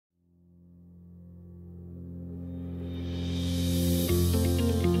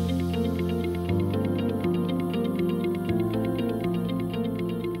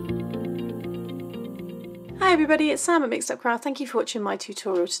everybody, it's Sam at Mixed Up Craft. Thank you for watching my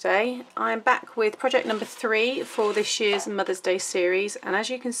tutorial today. I'm back with project number 3 for this year's Mother's Day series, and as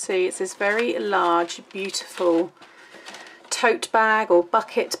you can see it's this very large beautiful tote bag or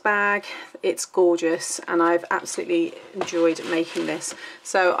bucket bag. It's gorgeous and I've absolutely enjoyed making this.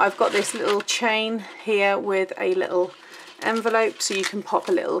 So I've got this little chain here with a little envelope so you can pop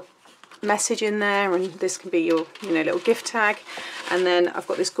a little message in there, and this can be your little gift tag. And then I've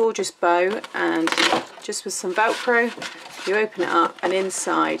got this gorgeous bow, and just with some Velcro you open it up and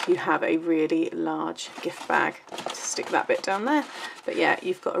inside you have a really large gift bag. Just stick that bit down there, but yeah,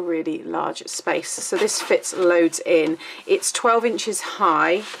 you've got a really large space. So this fits loads in. It's 12 inches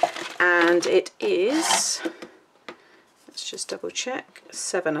high and it is, let's just double check,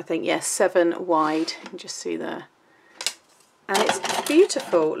 7 I think, yes, 7 wide. You can just see there. And it's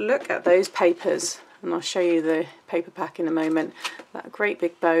beautiful. Look at those papers, and I'll show you the paper pack in a moment. That great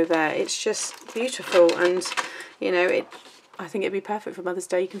big bow there, it's just beautiful, and I think it'd be perfect for Mother's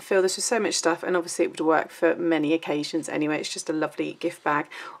Day. You can fill this with so much stuff, and obviously it would work for many occasions anyway. It's just a lovely gift bag.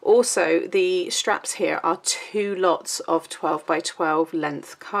 Also, the straps here are 2 lots of 12 by 12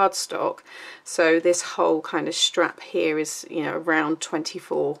 length cardstock, so this whole kind of strap here is around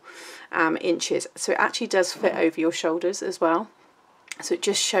 24 inches, so it actually does fit over your shoulders as well. So it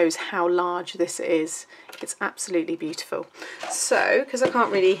just shows how large this is. It's absolutely beautiful. So, because I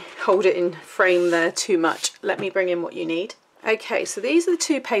can't really hold it in frame there too much, let me bring in what you need. Okay, so these are the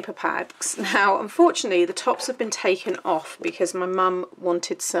 2 paper packs. Now, unfortunately, the tops have been taken off because my mum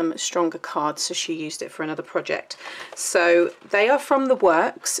wanted some stronger cards, so she used it for another project. So they are from the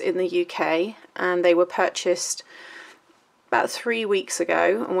Works in the UK, and they were purchased about 3 weeks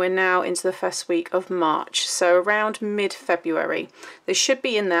ago, and we're now into the first week of March, so around mid-February. They should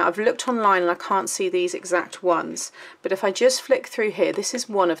be in there. I've looked online and I can't see these exact ones, but if I just flick through here, this is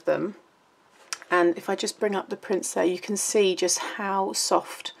one of them, and if I just bring up the prints there, you can see just how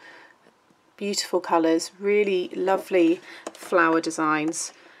soft, beautiful colours, really lovely flower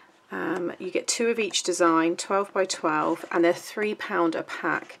designs. You get 2 of each design, 12 by 12, and they're £3 a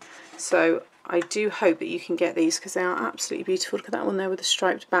pack. So I do hope that you can get these because they are absolutely beautiful. Look at that one there with the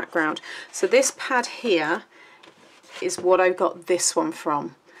striped background. So this pad here is what I got this one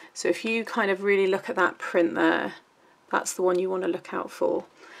from. So if you kind of really look at that print there, that's the one you want to look out for.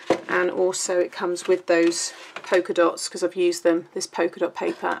 And also it comes with those polka dots, because I've used them, this polka dot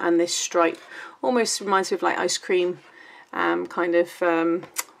paper and this stripe. Almost reminds me of like ice cream, kind of,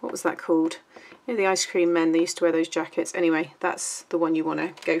 what was that called? The ice cream men, they used to wear those jackets. Anyway, that's the one you want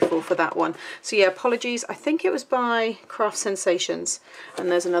to go for that one. So yeah, apologies, I think it was by Craft Sensations,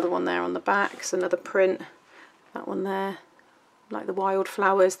 and there's another one there on the back. It's another print, that one there, like the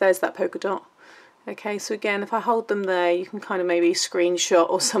wildflowers. There's that polka dot. Okay, so again, if I hold them there, you can kind of maybe screenshot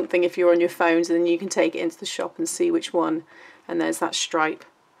or something if you're on your phones, and then you can take it into the shop and see which one, and there's that stripe,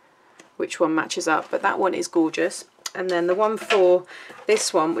 which one matches up. But that one is gorgeous. And then the one for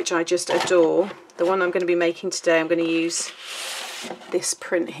this one, which I just adore, the one I'm going to be making today, I'm going to use this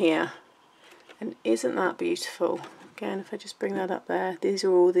print here. And isn't that beautiful? Again, if I just bring that up there, these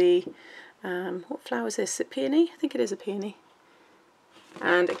are all the, what flower is this? Is it peony? I think it is a peony.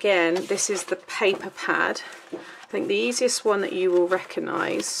 And again, this is the paper pad. I think the easiest one that you will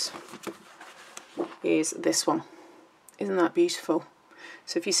recognise is this one. Isn't that beautiful?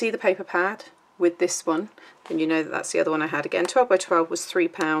 So if you see the paper pad with this one, then you know that that's the other one I had. Again, 12 by 12 was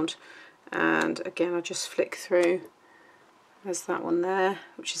 £3, and again I just flick through. There's that one there,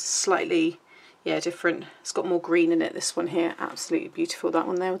 which is slightly different. It's got more green in it, this one here. Absolutely beautiful. That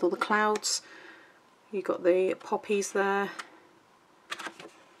one there with all the clouds. You got the poppies there.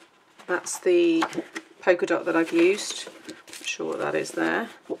 That's the polka dot that I've used. Not sure what that is there.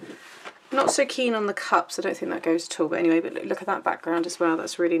 Not so keen on the cups, I don't think that goes at all, but anyway, but look at that background as well,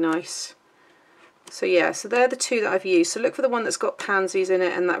 that's really nice. So yeah, so they're the 2 that I've used. So look for the one that's got pansies in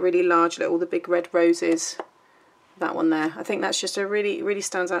it and that really large little, the big red roses. That one there. I think that's just a really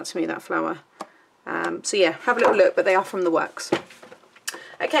stands out to me, that flower. So yeah, have a little look, but they are from the Works.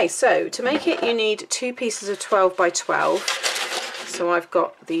 Okay, so to make it you need 2 pieces of 12 by 12. So I've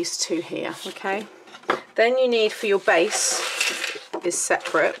got these 2 here, okay. Then you need, for your base, is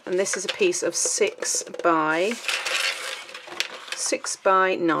separate, and this is a piece of 6 by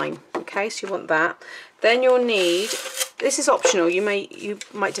 9. Okay, so you want that. Then you'll need, this is optional, you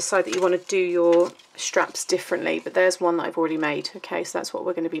might decide that you want to do your straps differently, but there's one that I've already made. Okay, so that's what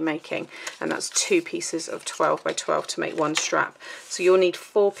we're going to be making, and that's 2 pieces of 12 by 12 to make 1 strap. So you'll need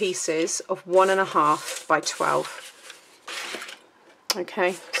 4 pieces of 1.5 by 12.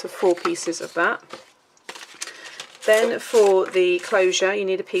 Okay, so 4 pieces of that. Then for the closure, you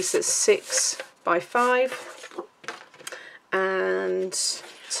need a piece that's 6 by 5. And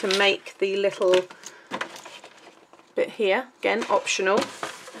to make the little bit here, again optional,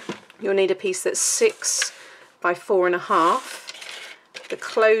 you'll need a piece that's 6 by 4.5. The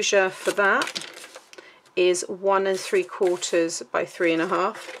closure for that is 1 3/4 by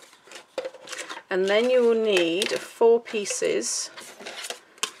 3.5. And then you will need 4 pieces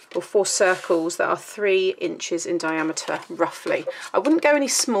or 4 circles that are 3 inches in diameter, roughly. I wouldn't go any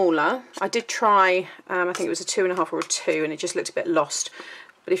smaller. I did try, I think it was a 2.5 or a 2, and it just looked a bit lost.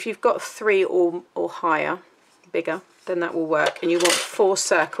 But if you've got 3 or higher, bigger, then that will work. And you want 4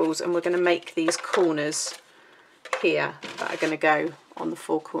 circles, and we're going to make these corners here that are going to go on the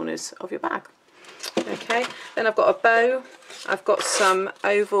 4 corners of your bag. Okay, then I've got a bow. I've got some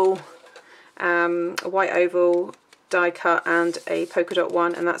oval, a white oval die cut and a polka dot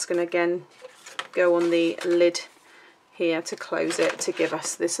one, and that's going to again go on the lid here to close it to give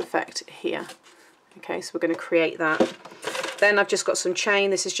us this effect here. Okay, so we're going to create that. Then I've just got some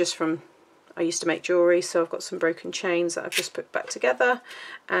chain. This is just from, I used to make jewellery, so I've got some broken chains that I've just put back together.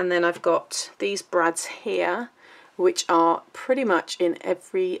 And then I've got these brads here, which are pretty much in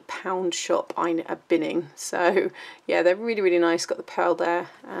every pound shop I'm binning. So yeah, they're really, really nice. Got the pearl there,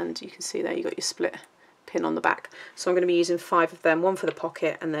 and you can see there you got your split pin on the back. So I'm going to be using 5 of them, 1 for the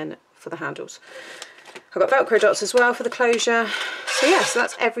pocket and then for the handles. I've got Velcro dots as well for the closure. So yeah, so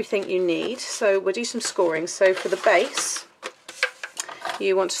that's everything you need. So we'll do some scoring. So for the base,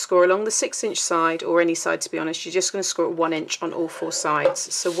 you want to score along the 6-inch side, or any side to be honest. You're just going to score at 1 inch on all 4 sides.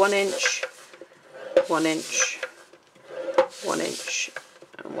 So 1 inch, 1 inch, 1 inch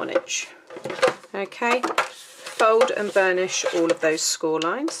and 1 inch. Okay, fold and burnish all of those score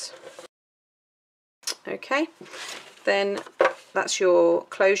lines. Okay, then that's your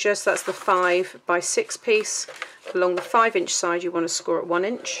closure, so that's the 5 by 6 piece. Along the 5-inch side you want to score at 1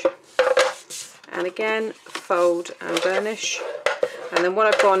 inch, and again fold and burnish. And then what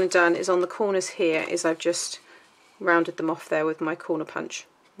I've gone and done is on the corners here is I've just rounded them off there with my corner punch.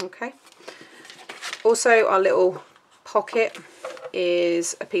 Okay, also our little pocket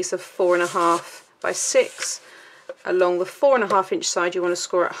is a piece of 4.5 by 6. Along the 4.5-inch side you want to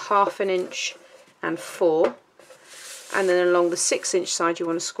score at 1/2 inch and 4, and then along the 6-inch side you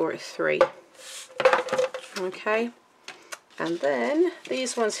want to score at 3. Okay, and then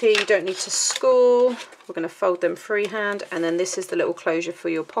these ones here you don't need to score. We're going to fold them freehand, and then this is the little closure for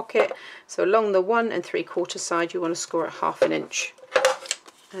your pocket. So along the 1 3/4 side you want to score at 1/2 inch,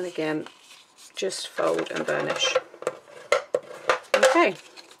 and again just fold and burnish. Okay,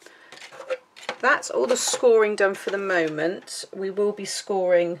 that's all the scoring done for the moment. We will be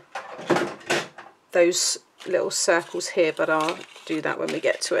scoring those little circles here, but I'll do that when we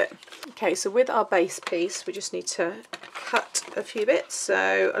get to it. Okay, so with our base piece we just need to cut a few bits.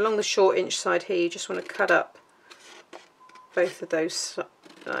 So along the short inch side here you just want to cut up both of those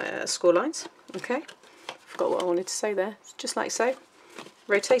score lines. Okay, forgot what I wanted to say there. Just like so.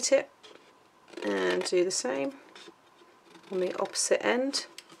 Rotate it and do the same on the opposite end.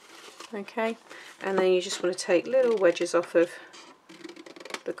 Okay, and then you just want to take little wedges off of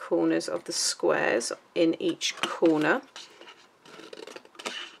the corners of the squares in each corner,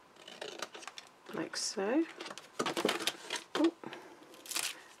 like so. Ooh,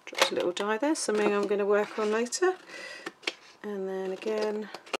 dropped a little die there, something I'm going to work on later. And then again.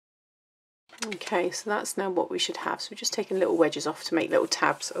 Okay, so that's now what we should have. So we're just taking little wedges off to make little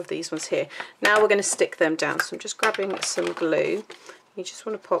tabs of these ones here. Now we're going to stick them down. So I'm just grabbing some glue. You just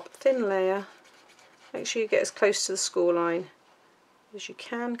want to pop a thin layer. Make sure you get as close to the score line as you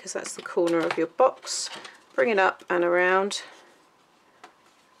can, because that's the corner of your box. Bring it up and around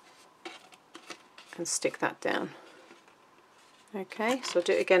and stick that down. Okay, so I'll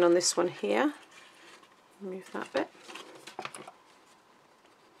do it again on this one here. Remove that bit.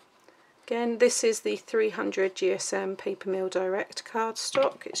 Again, this is the 300 GSM Paper Mill Direct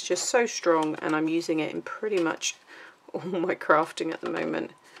cardstock. It's just so strong, and I'm using it in pretty much all my crafting at the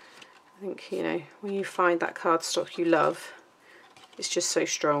moment. I think, you know, when you find that cardstock you love, it's just so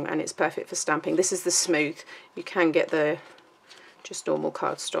strong, and it's perfect for stamping. This is the smooth. You can get the just normal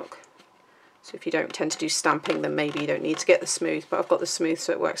cardstock. So if you don't tend to do stamping, then maybe you don't need to get the smooth, but I've got the smooth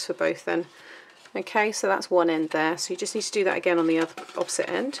so it works for both then. Okay, so that's one end there. So you just need to do that again on the other opposite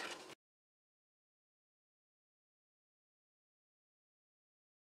end.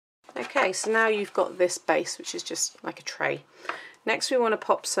 Okay, so now you've got this base, which is just like a tray. Next we want to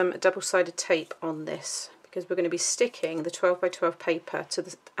pop some double-sided tape on this, because we're going to be sticking the 12 by 12 paper to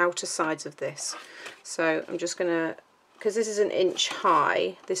the outer sides of this. So I'm just going to, because this is 1 inch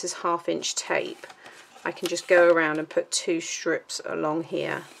high, this is 1/2 inch tape, I can just go around and put 2 strips along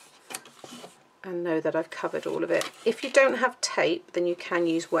here and know that I've covered all of it. If you don't have tape, then you can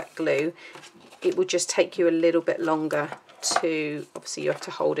use wet glue. It will just take you a little bit longer to, obviously you have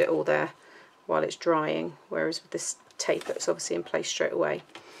to hold it all there while it's drying, whereas with this tape it's obviously in place straight away.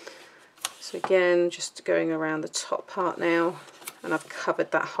 So again, just going around the top part now, and I've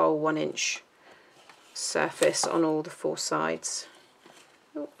covered that whole 1 inch surface on all the 4 sides.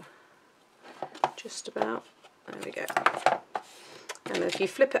 Oh, just about, there we go. And if you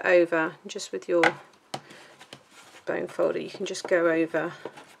flip it over, just with your bone folder, you can just go over,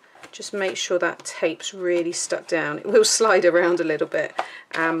 just make sure that tape's really stuck down. It will slide around a little bit,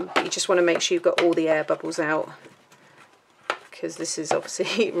 but you just want to make sure you've got all the air bubbles out, because this is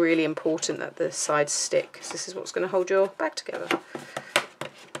obviously really important that the sides stick, because this is what's going to hold your bag together.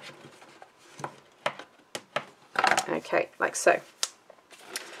 Okay, like so.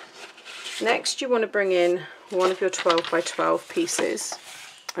 Next you want to bring in one of your 12 by 12 pieces,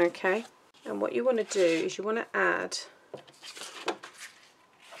 okay, and what you want to do is you want to add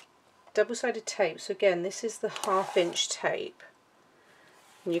double-sided tape. So again, this is the 1/2 inch tape,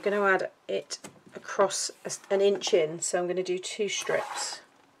 and you're going to add it across 1 inch in, so I'm going to do 2 strips.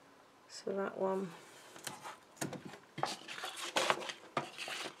 So that one.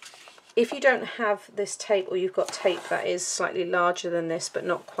 If you don't have this tape, or you've got tape that is slightly larger than this but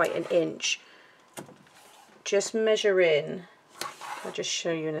not quite 1 inch, just measure in. I'll just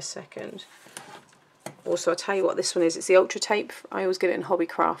show you in a second. Also, I'll tell you what this one is. It's the Ultra Tape. I always get it in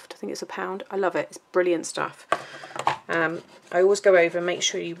Hobbycraft. I think it's £1. I love it. It's brilliant stuff. I always go over and make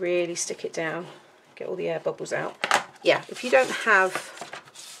sure you really stick it down. Get all the air bubbles out. Yeah, if you don't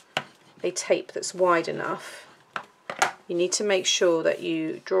have a tape that's wide enough, you need to make sure that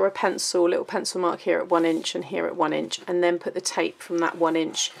you draw a pencil, little pencil mark here at 1 inch and here at 1 inch, and then put the tape from that 1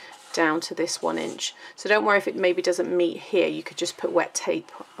 inch down to this 1 inch. So don't worry if it maybe doesn't meet here. You could just put wet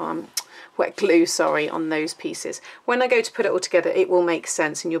glue, sorry, on those pieces. When I go to put it all together, it will make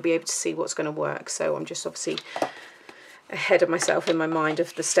sense and you'll be able to see what's going to work. So I'm just obviously ahead of myself in my mind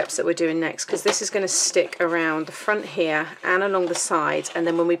of the steps that we're doing next, because this is going to stick around the front here and along the sides, and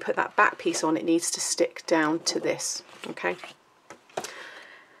then when we put that back piece on, it needs to stick down to this. Okay.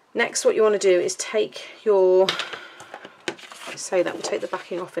 Next, what you want to do is take your, I say that, we'll take the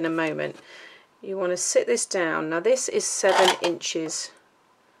backing off in a moment. You want to sit this down. Now this is 7 inches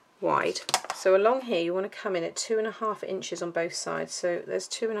wide. So along here you want to come in at 2.5 inches on both sides. So there's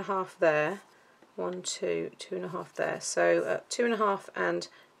 2.5 there. 1, 2, 2.5 there. So 2.5 and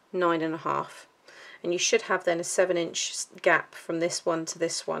 9.5. And you should have then a 7 inch gap from this one to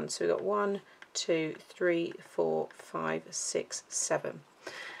this one. So we've got 1, 2, 3, 4, 5, 6, 7.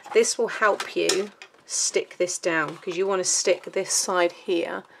 This will help you stick this down, because you want to stick this side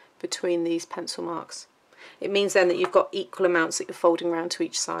here between these pencil marks. It means then that you've got equal amounts that you're folding around to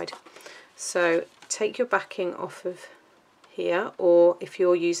each side. So take your backing off of here, or if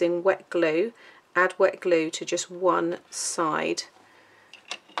you're using wet glue, add wet glue to just one side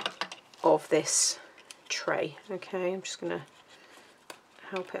of this tray. Okay, I'm just going to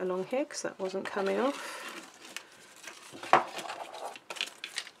help it along here because that wasn't coming off.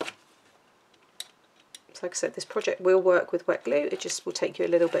 So like I said, this project will work with wet glue, it just will take you a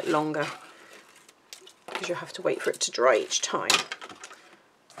little bit longer because you'll have to wait for it to dry each time.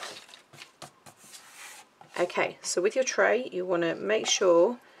 Okay, so with your tray you want to make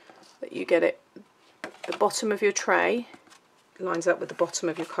sure that you get it, the bottom of your tray lines up with the bottom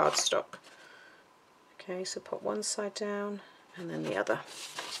of your cardstock. Okay, so put one side down and then the other.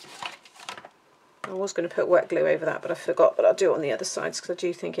 I was going to put wet glue over that, but I forgot, but I'll do it on the other sides because I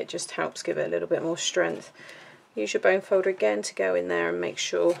do think it just helps give it a little bit more strength. Use your bone folder again to go in there and make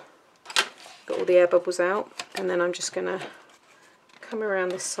sure you've got all the air bubbles out, and then I'm just going to come around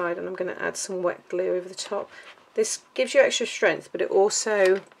this side and I'm going to add some wet glue over the top. This gives you extra strength, but it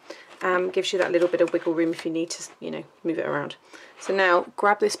also gives you that little bit of wiggle room if you need to, you know, move it around. So now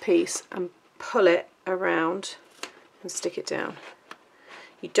grab this piece and pull it around and stick it down.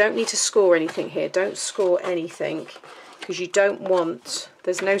 You don't need to score anything here. Don't score anything because you don't want,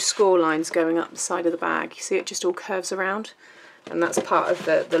 there's no score lines going up the side of the bag. You see it just all curves around, and that's part of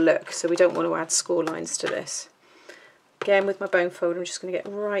the look, so we don't want to add score lines to this. Again, with my bone folder, I'm just going to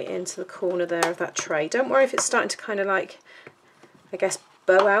get right into the corner there of that tray. Don't worry if it's starting to kind of like, I guess,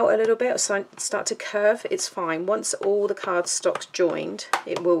 bow out a little bit or start to curve. It's fine. Once all the cardstock's joined,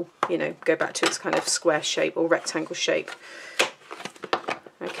 it will, you know, go back to its kind of square shape or rectangle shape.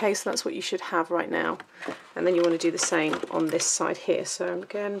 Okay, so that's what you should have right now. And then you want to do the same on this side here. So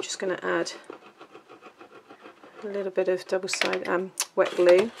again, I'm just going to add a little bit of double-sided wet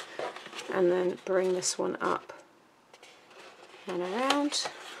glue and then bring this one up and around.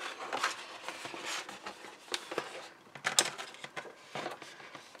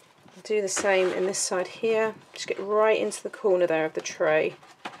 do the same in this side here. Just get right into the corner there of the tray,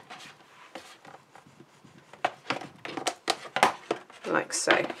 like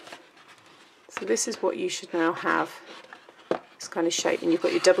so. So this is what you should now have, this kind of shape, and you've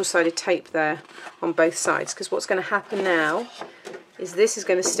got your double-sided tape there on both sides, because what's going to happen now is this is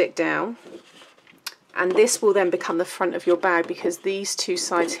going to stick down, and this will then become the front of your bag, because these two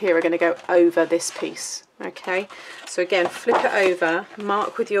sides here are going to go over this piece. Okay, so again, flip it over,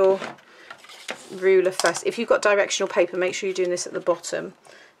 mark with your ruler first. If you've got directional paper, make sure you're doing this at the bottom.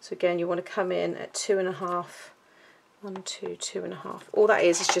 So again, you want to come in at 2.5, 1, 2, 2.5. All that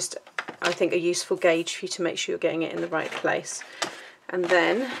is just, I think, a useful gauge for you to make sure you're getting it in the right place. And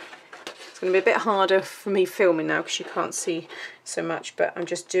then it's going to be a bit harder for me filming now because you can't see so much, but I'm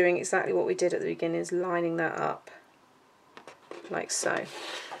just doing exactly what we did at the beginning, is lining that up like so.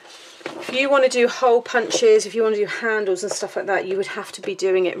 If you want to do hole punches, if you want to do handles and stuff like that, you would have to be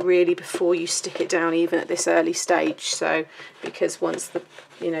doing it really before you stick it down, even at this early stage. So, because once the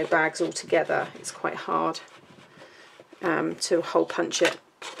bag's all together, it's quite hard to hole punch it.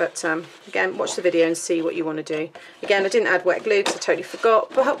 But again, watch the video and see what you want to do. Again, I didn't add wet glue because I totally forgot,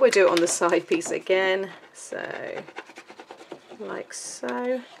 but we'll do it on the side piece again. So, like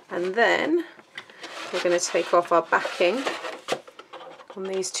so. And then we're going to take off our backing on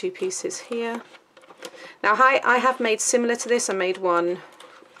these two pieces here. Now I have made similar to this. I made one,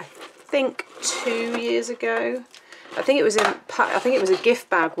 I think 2 years ago. I think it was a gift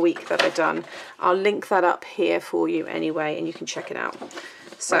bag week that I done. I'll link that up here for you anyway, and you can check it out.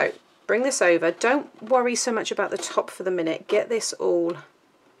 So bring this over. Don't worry so much about the top for the minute. Get this all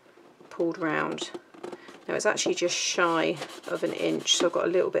pulled round. Now it's actually just shy of 1 inch, so I've got a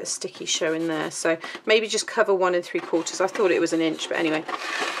little bit of sticky showing there. So maybe just cover 1 3/4. I thought it was 1 inch, but anyway,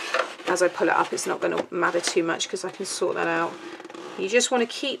 as I pull it up, it's not going to matter too much because I can sort that out. You just want to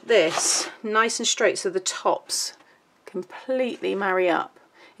keep this nice and straight so the tops completely marry up.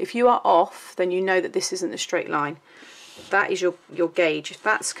 If you are off, then you know that this isn't a straight line. That is your gauge. If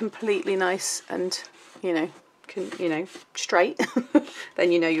that's completely nice and straight,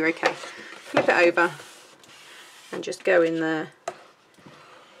 then you know you're okay. Flip it over and just go in there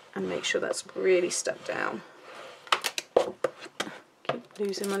and make sure that's really stuck down. Keep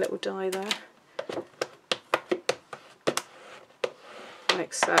losing my little die there.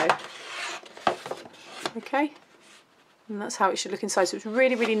 Like so. Okay, and that's how it should look inside. So it's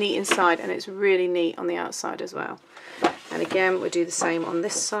really, really neat inside, and it's really neat on the outside as well. And again, we'll do the same on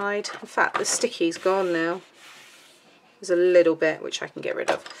this side. In fact, the sticky's gone now. There's a little bit which I can get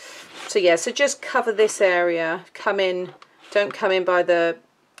rid of. So yeah, so just cover this area, come in, don't come in by the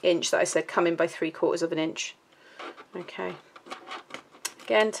inch that I said, come in by 3/4 of an inch. Okay.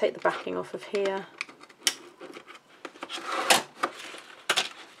 Again, take the backing off of here.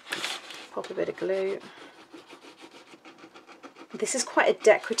 Pop a bit of glue. This is quite a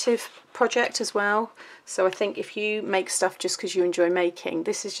decorative project as well. So I think if you make stuff just because you enjoy making,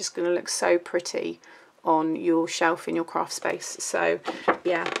 this is just going to look so pretty on your shelf in your craft space. So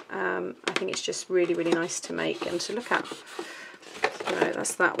yeah, I think it's just really, really nice to make and to look at. So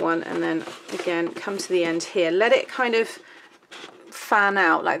that's that one, and then again come to the end here, let it kind of fan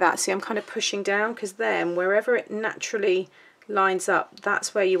out like that. See, I'm kind of pushing down, because then wherever it naturally lines up,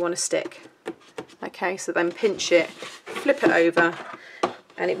 that's where you want to stick. Okay, so then pinch it, flip it over,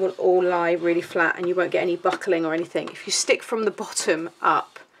 and it will all lie really flat and you won't get any buckling or anything. If you stick from the bottom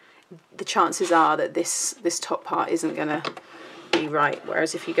up, the chances are that this top part isn't going to be right,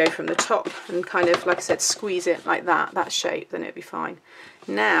 whereas if you go from the top and kind of, like I said, squeeze it like that shape, then it'll be fine.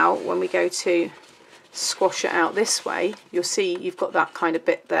 Now when we go to squash it out this way, you'll see you've got that kind of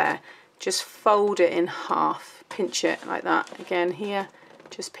bit there. Just fold it in half, pinch it like that. Again here,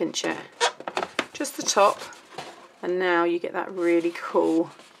 just pinch it, just the top, and now you get that really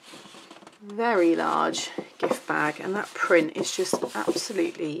cool, very large gift bag, and that print is just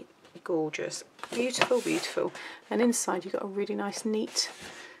absolutely gorgeous. Beautiful, beautiful. And inside you've got a really nice, neat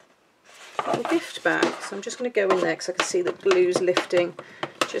little gift bag. So I'm just going to go in there because I can see the glue's lifting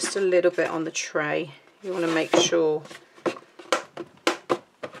just a little bit on the tray. You want to make sure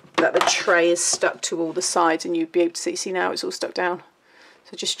that the tray is stuck to all the sides, and you'd be able to see now it's all stuck down.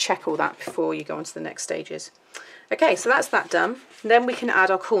 So just check all that before you go on to the next stages. Okay, so that's that done. Then we can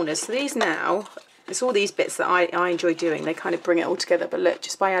add our corners. So these now, it's all these bits that I enjoy doing. They kind of bring it all together. But look,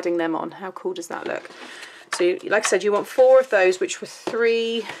 just by adding them on, how cool does that look? So like I said, you want 4 of those, which were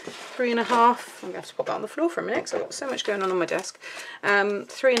 3.5. I'm going to have to pop that on the floor for a minute because I've got so much going on my desk.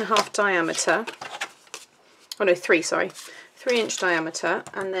 3.5 diameter. Oh no, 3, sorry. 3-inch diameter.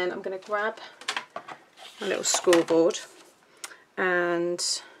 And then I'm going to grab a little scoreboard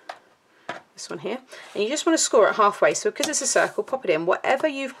and this one here, and you just want to score it halfway. So because it's a circle, pop it in. Whatever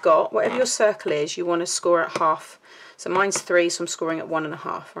you've got, whatever your circle is, you want to score at half. So mine's 3, so I'm scoring at 1.5,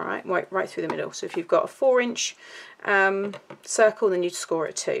 all right, right through the middle. So if you've got a 4-inch circle, then you'd score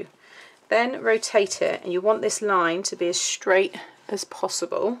at 2. Then rotate it, and you want this line to be as straight as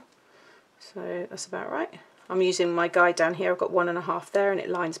possible. So that's about right. I'm using my guide down here, I've got 1.5 there, and it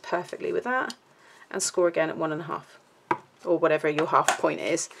lines perfectly with that. And score again at 1.5, or whatever your half point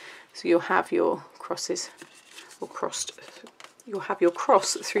is. So you'll have your crosses, or crossed, you'll have your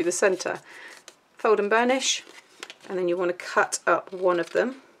cross through the centre. Fold and burnish, and then you want to cut up one of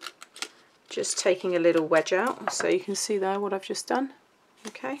them, just taking a little wedge out, so you can see there what I've just done.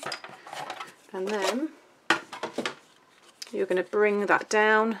 Okay, and then you're going to bring that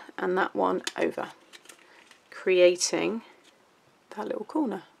down and that one over, creating that little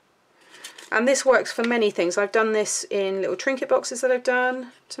corner. And this works for many things. I've done this in little trinket boxes that I've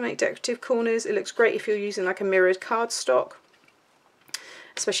done to make decorative corners. It looks great if you're using like a mirrored cardstock,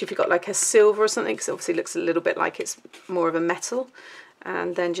 especially if you've got like a silver or something, because it obviously looks a little bit like it's more of a metal.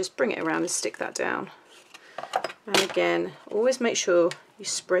 And then just bring it around and stick that down. And again, always make sure you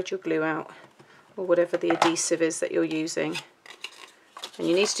spread your glue out, or whatever the adhesive is that you're using. And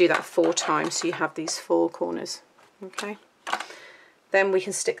you need to do that 4 times so you have these 4 corners. Okay. Then we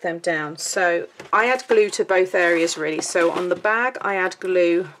can stick them down. So I add glue to both areas really. So on the bag I add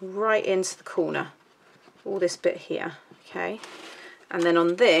glue right into the corner, all this bit here, okay? And then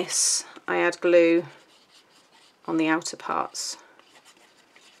on this I add glue on the outer parts,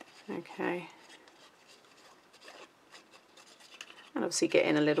 okay? And obviously get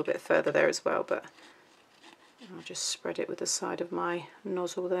in a little bit further there as well, but I'll just spread it with the side of my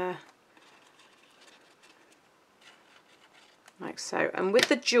nozzle there. Like so. And with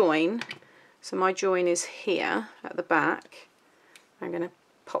the join, so my join is here at the back, I'm going to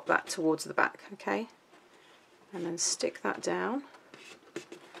pop that towards the back, okay? And then stick that down.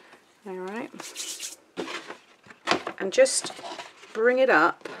 Alright. And just bring it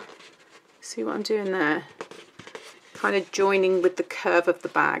up. See what I'm doing there? Kind of joining with the curve of the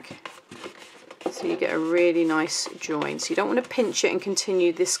bag. So you get a really nice join. So you don't want to pinch it and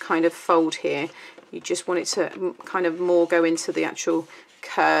continue this kind of fold here. You just want it to kind of more go into the actual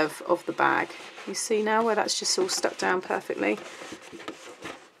curve of the bag. You see now where that's just all stuck down perfectly?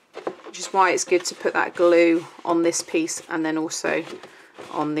 Which is why it's good to put that glue on this piece and then also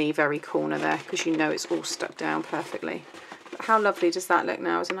on the very corner there, because you know it's all stuck down perfectly. But how lovely does that look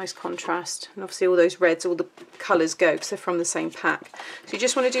now? It's a nice contrast. And obviously all those reds, all the colours go because they're from the same pack. So you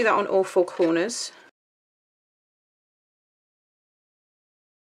just want to do that on all 4 corners.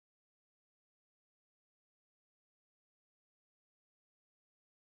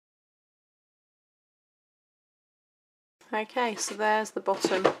 Okay, so there's the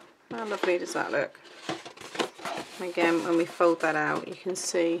bottom. How lovely does that look? Again, when we fold that out, you can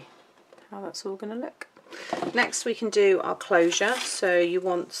see how that's all going to look. Next we can do our closure. So you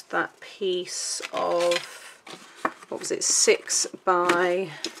want that piece of, what was it, 6 by,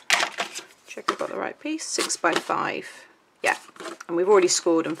 check I've got the right piece, 6 by 5. Yeah, and we've already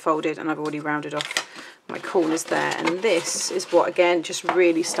scored and folded, and I've already rounded off my corners there, and this is what again just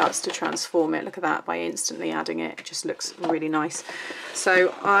really starts to transform it. Look at that, by instantly adding it, it just looks really nice.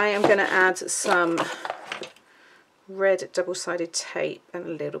 So I am going to add some red double-sided tape and a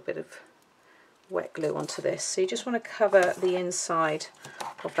little bit of wet glue onto this. So you just want to cover the inside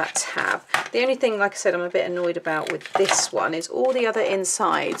of that tab. The only thing, like I said, I'm a bit annoyed about with this one is all the other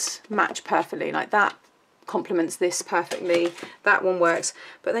insides match perfectly, like that complements this perfectly, that one works,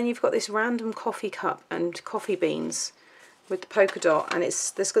 but then you've got this random coffee cup and coffee beans with the polka dot, and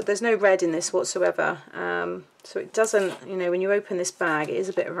there's no red in this whatsoever, so it doesn't, you know, when you open this bag it is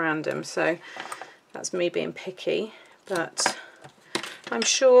a bit random. So that's me being picky, but I'm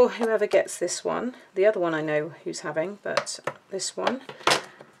sure whoever gets this one, the other one I know who's having, but this one,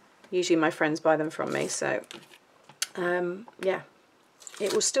 usually my friends buy them from me, so yeah,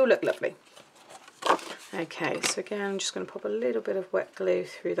 it will still look lovely. Okay, so again I'm just going to pop a little bit of wet glue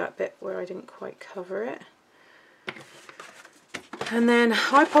through that bit where I didn't quite cover it, and then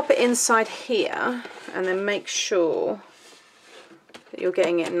I pop it inside here, and then make sure that you're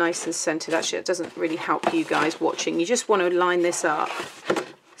getting it nice and centered. Actually, it doesn't really help you guys watching, you just want to line this up.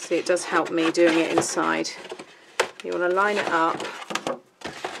 See, it does help me doing it inside. You want to line it up.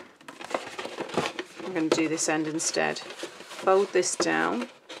 I'm going to do this end instead. Fold this down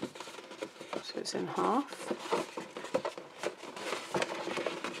so it's in half,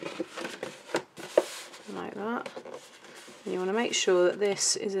 like that, and you want to make sure that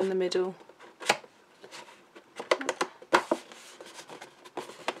this is in the middle.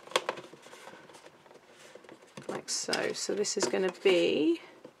 So this is going to be,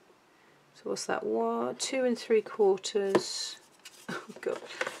 so what's that, 2 3/4, oh god,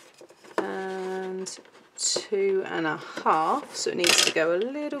 and 2 1/2, so it needs to go a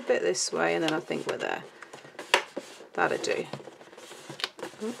little bit this way, and then I think we're there. That'll do.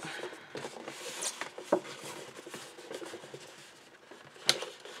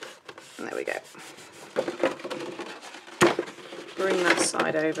 And there we go. Bring that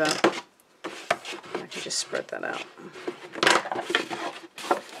side over. I can just spread that out.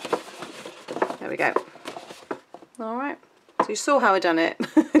 There we go. Alright, so you saw how I done it.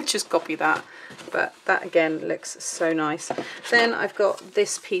 Just copy that. But that again looks so nice. Then I've got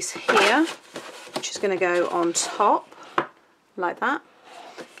this piece here, which is going to go on top like that.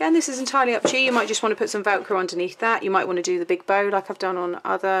 Again, this is entirely up to you. You might just want to put some Velcro underneath that. You might want to do the big bow like I've done on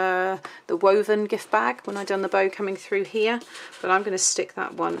the woven gift bag when I've done the bow coming through here. But I'm going to stick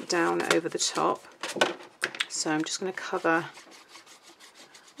that one down over the top. So I'm just going to cover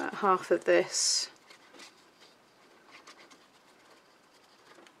about half of this,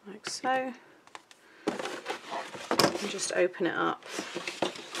 like so. And just open it up.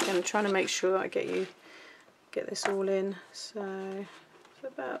 Again, I'm trying to make sure I get this all in. So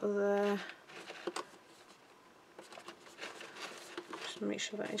about there. Just make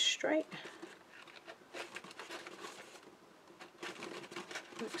sure that is straight.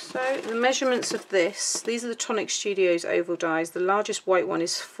 Like so. The measurements of this, these are the Tonic Studios oval dies. The largest white one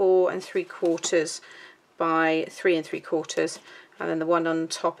is 4 3/4 by 3 3/4, and then the one on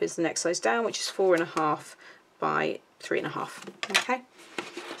top is the next size down, which is 4 1/2 by 3 1/2. Okay,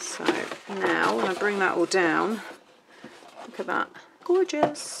 so now when I bring that all down, look at that.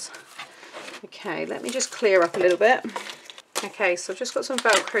 Gorgeous. Okay, let me just clear up a little bit. Okay, so I've just got some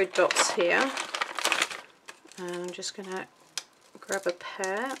Velcro dots here, and I'm just going to grab a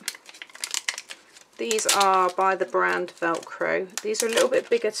pair. These are by the brand Velcro. These are a little bit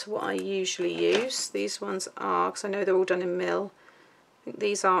bigger to what I usually use. These ones are, because I know they're all done in mil, I think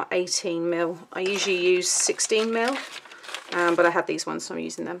these are 18 mil. I usually use 16 mil, but I had these ones, so I'm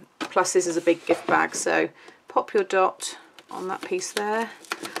using them. Plus this is a big gift bag, so pop your dot on that piece there.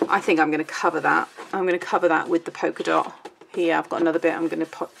 I think I'm going to cover that. I'm going to cover that with the polka dot here. I've got another bit I'm going to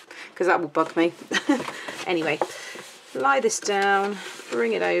pop, because that will bug me. Anyway, lie this down,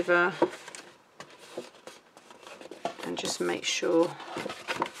 bring it over, and just make sure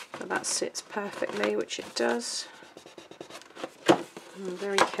that that sits perfectly, which it does. And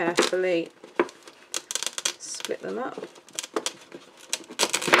very carefully split them up.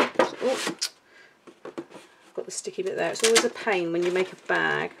 Oh, got the sticky bit there. It's always a pain when you make a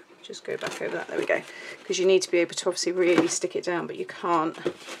bag. Just go back over that. There we go. Because you need to be able to obviously really stick it down, but you can't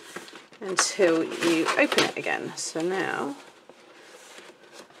until you open it again. So now,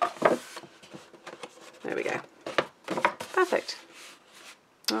 there we go. Perfect.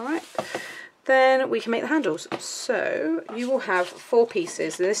 All right. Then we can make the handles. So you will have 4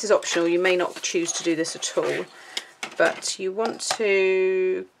 pieces. And this is optional. You may not choose to do this at all, but you want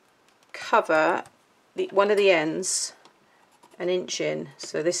to cover one of the ends 1 inch in.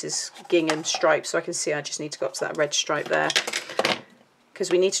 So this is gingham stripe, so I can see I just need to go up to that red stripe there,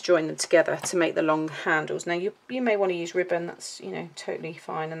 because we need to join them together to make the long handles. Now you may want to use ribbon, that's, you know, totally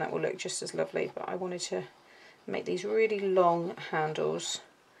fine, and that will look just as lovely, but I wanted to make these really long handles,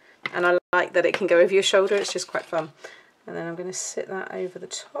 and I like that it can go over your shoulder. It's just quite fun. And then I'm going to sit that over the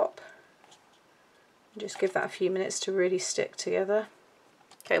top and just give that a few minutes to really stick together.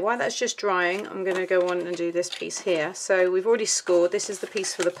 Okay, while that's just drying, I'm going to go on and do this piece here. So we've already scored. This is the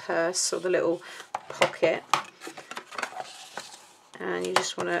piece for the purse, or the little pocket. And you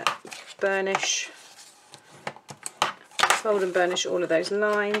just want to burnish, fold and burnish all of those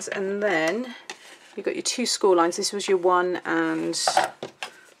lines. And then you've got your 2 score lines. This was your 1 and,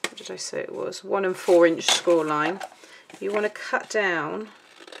 what did I say it was? 1 and 4 inch score line. You want to cut down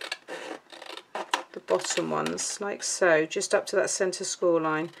the bottom ones like so, just up to that center score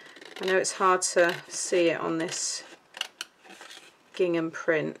line. I know it's hard to see it on this gingham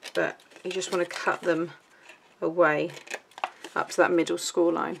print, but you just want to cut them away up to that middle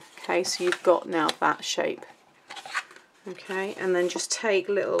score line. Okay, so you've got now that shape. Okay, and then just take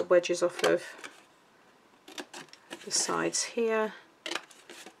little wedges off of the sides here,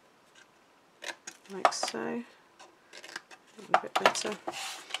 like so. A bit better.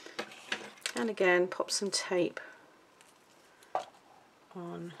 And again, pop some tape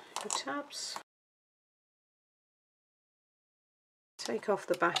on your tabs. Take off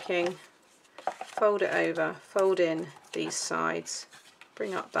the backing, fold it over, fold in these sides,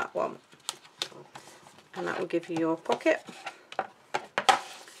 bring up that one, and that will give you your pocket. And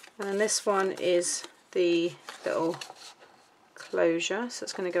then this one is the little closure, so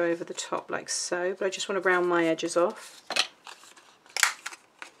it's going to go over the top like so, but I just want to round my edges off.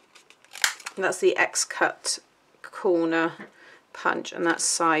 And that's the X-cut corner punch, and that's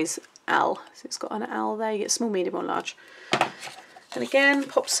size L, so it's got an L there. You get small, medium or large. And again,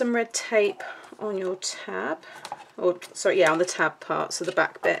 pop some red tape on your tab, or sorry, yeah, on the tab part, so the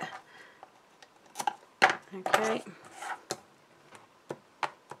back bit. Okay.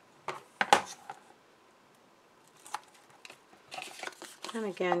 And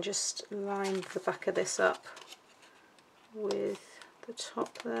again, just line the back of this up with the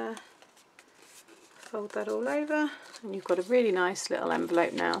top there. Fold that all over, and you've got a really nice little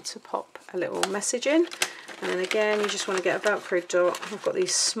envelope now to pop a little message in. And then again, you just want to get a Velcro dot. I've got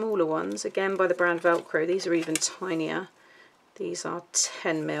these smaller ones, again by the brand Velcro. These are even tinier. These are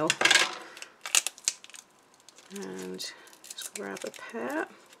 10mm. And just grab a pair,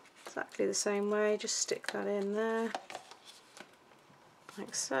 exactly the same way, just stick that in there,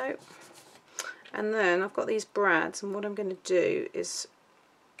 like so. And then I've got these brads, and what I'm going to do is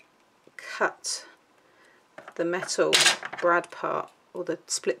cut the metal brad part, or the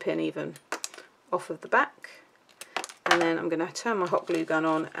split pin even, off of the back, and then I'm going to turn my hot glue gun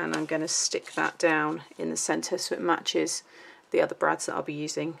on and I'm going to stick that down in the centre so it matches the other brads that I'll be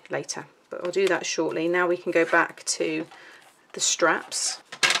using later, but I'll do that shortly. Now we can go back to the straps.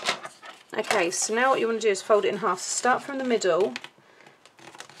 Okay, so now what you want to do is fold it in half. So start from the middle,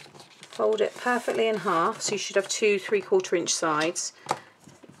 fold it perfectly in half, so you should have 2 3/4 inch sides.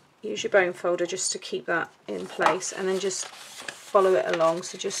 Use your bone folder just to keep that in place, and then just follow it along.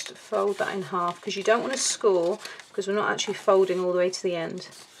 So just fold that in half, because you don't want to score, because we're not actually folding all the way to the end.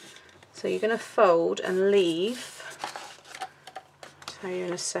 So you're going to fold and leave, I'll tell you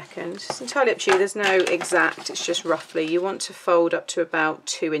in a second, it's entirely up to you, there's no exact, it's just roughly. You want to fold up to about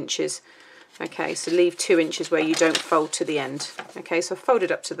 2 inches. Okay, so leave 2 inches where you don't fold to the end. Okay, so I've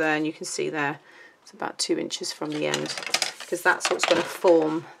folded up to there, and you can see there it's about 2 inches from the end, because that's what's going to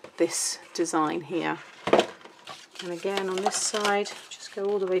form this design here. And again on this side, just go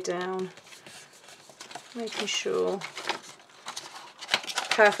all the way down, making sure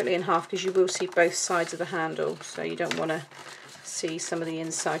perfectly in half, because you will see both sides of the handle, so you don't want to see some of the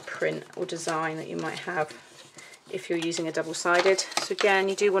inside print or design that you might have if you're using a double-sided. So again,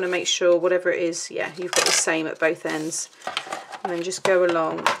 you do want to make sure whatever it is, yeah, you've got the same at both ends, and then just go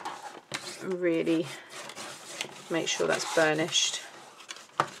along and really make sure that's burnished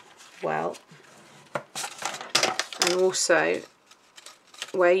well. And also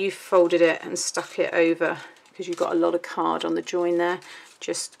where you've folded it and stuck it over, because you've got a lot of card on the join there,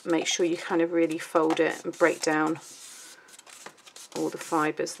 just make sure you kind of really fold it and break down all the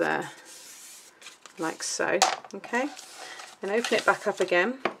fibres there, like so. Okay, then open it back up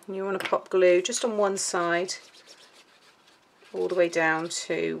again, and you want to pop glue just on one side all the way down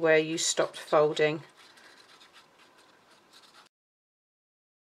to where you stopped folding.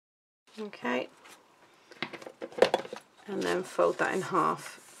 Okay, and then fold that in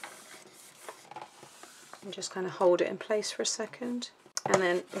half and just kind of hold it in place for a second, and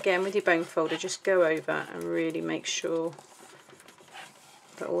then again with your bone folder just go over and really make sure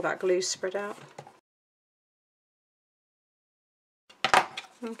that all that glue's spread out.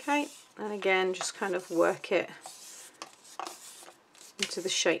 Okay, and again just kind of work it into the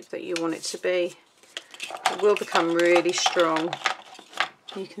shape that you want it to be. It will become really strong.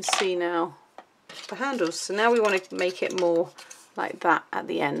 You can see now the handles, so now we want to make it more like that at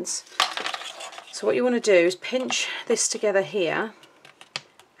the ends. So what you want to do is pinch this together here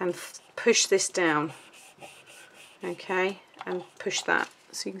and push this down, okay, and push that,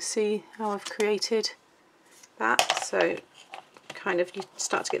 so you can see how I've created that. So kind of you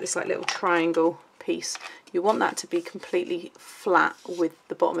start to get this like little triangle piece. You want that to be completely flat with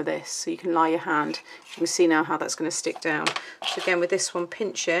the bottom of this, so you can lie your hand. You can see now how that's going to stick down. So again with this one,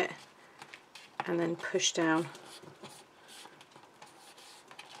 pinch it and then push down.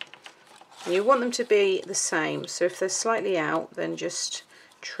 And you want them to be the same, so if they're slightly out then just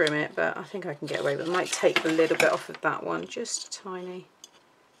trim it, but I think I can get away with it. I might take a little bit off of that one, just a tiny.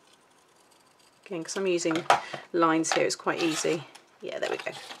 Again, because I'm using lines here, it's quite easy. Yeah, there we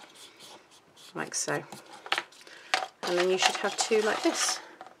go. Like so. And then you should have 2 like this.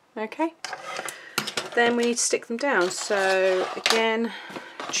 Okay. Then we need to stick them down. So again,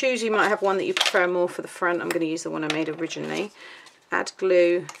 choose, you might have one that you prefer more for the front. I'm going to use the one I made originally. Add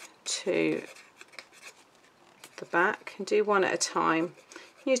glue to the back and do one at a time.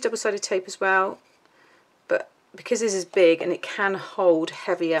 You can use double-sided tape as well, but because this is big and it can hold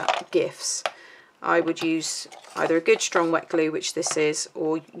heavier gifts, I would use either a good strong wet glue, which this is,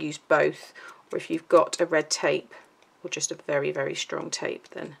 or use both, or if you've got a red tape or just a very, very strong tape,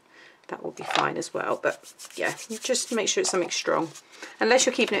 then that will be fine as well. But yeah, you just make sure it's something strong. Unless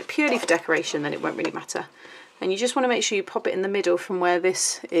you're keeping it purely for decoration, then it won't really matter. And you just want to make sure you pop it in the middle from where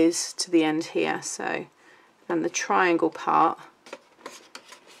this is to the end here. So, and the triangle part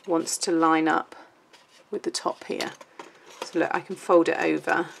wants to line up with the top here. So look, I can fold it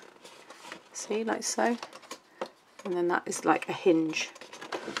over, see, like so, and then that is like a hinge.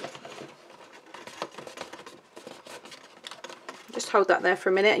 Just hold that there for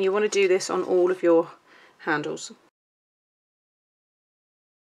a minute, and you want to do this on all of your handles.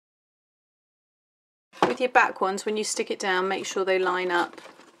 With your back ones, when you stick it down, make sure they line up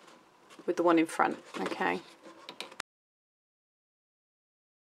with the one in front, okay?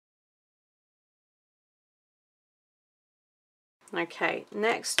 Okay,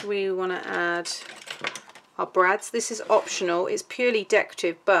 next we want to add our brads. This is optional, it's purely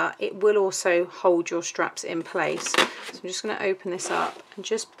decorative, but it will also hold your straps in place. So I'm just going to open this up and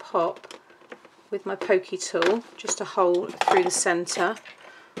just pop with my pokey tool just a hole through the centre,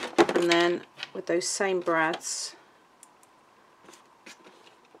 and then with those same brads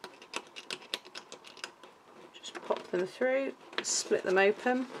just pop them through, split them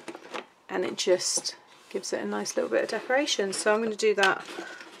open, and it just gives it a nice little bit of decoration. So I'm going to do that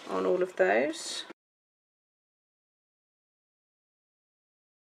on all of those.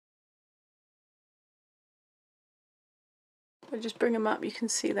 I'll just bring them up, you can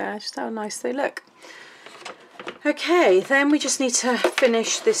see there just how nice they look. Okay, then we just need to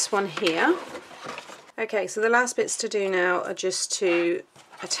finish this one here. Okay, so the last bits to do now are just to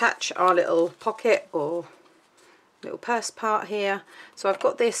attach our little pocket or little purse part here. So I've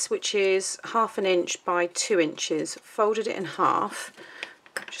got this, which is 1/2 inch by 2 inches, folded it in half.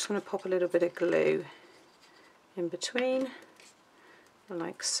 I'm just going to pop a little bit of glue in between,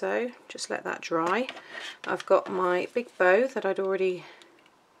 like so. Just let that dry. I've got my big bow that I'd already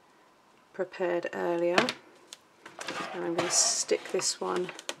prepared earlier, and I'm going to stick this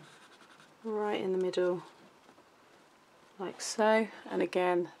one right in the middle like so, and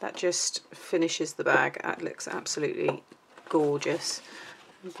again that just finishes the bag. That looks absolutely gorgeous.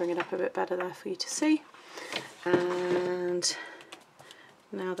 I'll bring it up a bit better there for you to see. And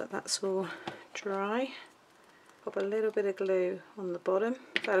now that that's all dry, pop a little bit of glue on the bottom,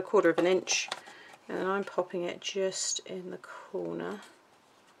 about 1/4 inch, and I'm popping it just in the corner,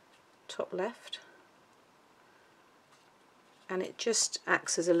 top left, and it just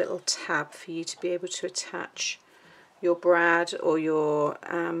acts as a little tab for you to be able to attach your brad or your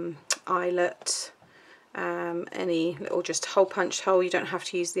eyelet, any little just hole punched hole. You don't have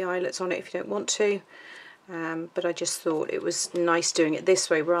to use the eyelets on it if you don't want to, but I just thought it was nice doing it this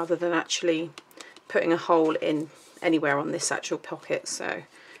way rather than actually putting a hole in anywhere on this actual pocket. So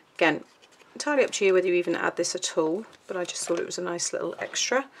again, entirely up to you whether you even add this at all, but I just thought it was a nice little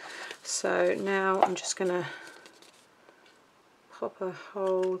extra. So now I'm just going to pop a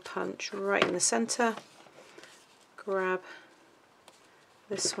hole punch right in the centre, grab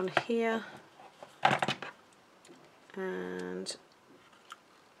this one here and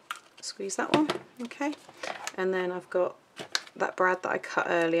squeeze that one, okay, and then I've got that brad that I cut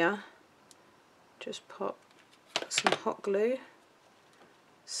earlier, just pop some hot glue,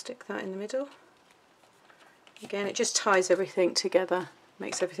 stick that in the middle. Again, it just ties everything together,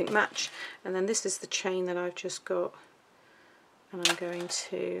 makes everything match. And then this is the chain that I've just got, and I'm going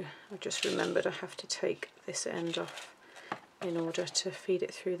to, I've just remembered I have to take this end off in order to feed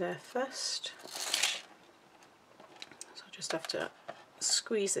it through there first. So I'll just have to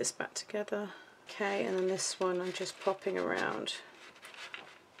squeeze this back together. Okay, and then this one I'm just popping around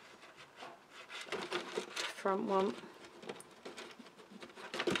the front one.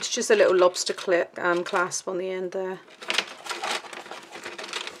 It's just a little lobster clip clasp on the end there.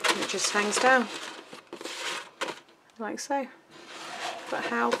 And it just hangs down like so. But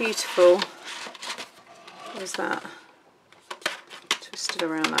how beautiful is that? Twisted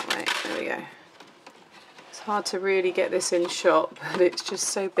around that way. There we go. It's hard to really get this in shot, but it's just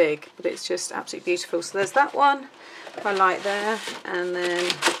so big, but it's just absolutely beautiful. So there's that one I like there, and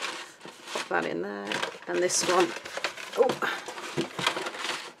then pop that in there, and this one, oh,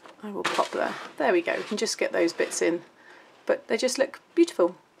 I will pop there. There we go. We can just get those bits in, but they just look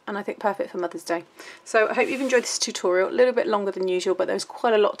beautiful, and I think perfect for Mother's Day. So I hope you've enjoyed this tutorial. A little bit longer than usual, but there's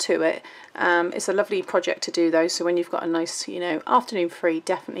quite a lot to it. It's a lovely project to do though, so when you've got a nice, you know, afternoon free,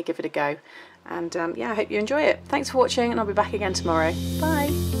 definitely give it a go. And yeah, I hope you enjoy it. Thanks for watching, and I'll be back again tomorrow.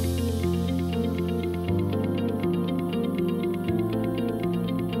 Bye.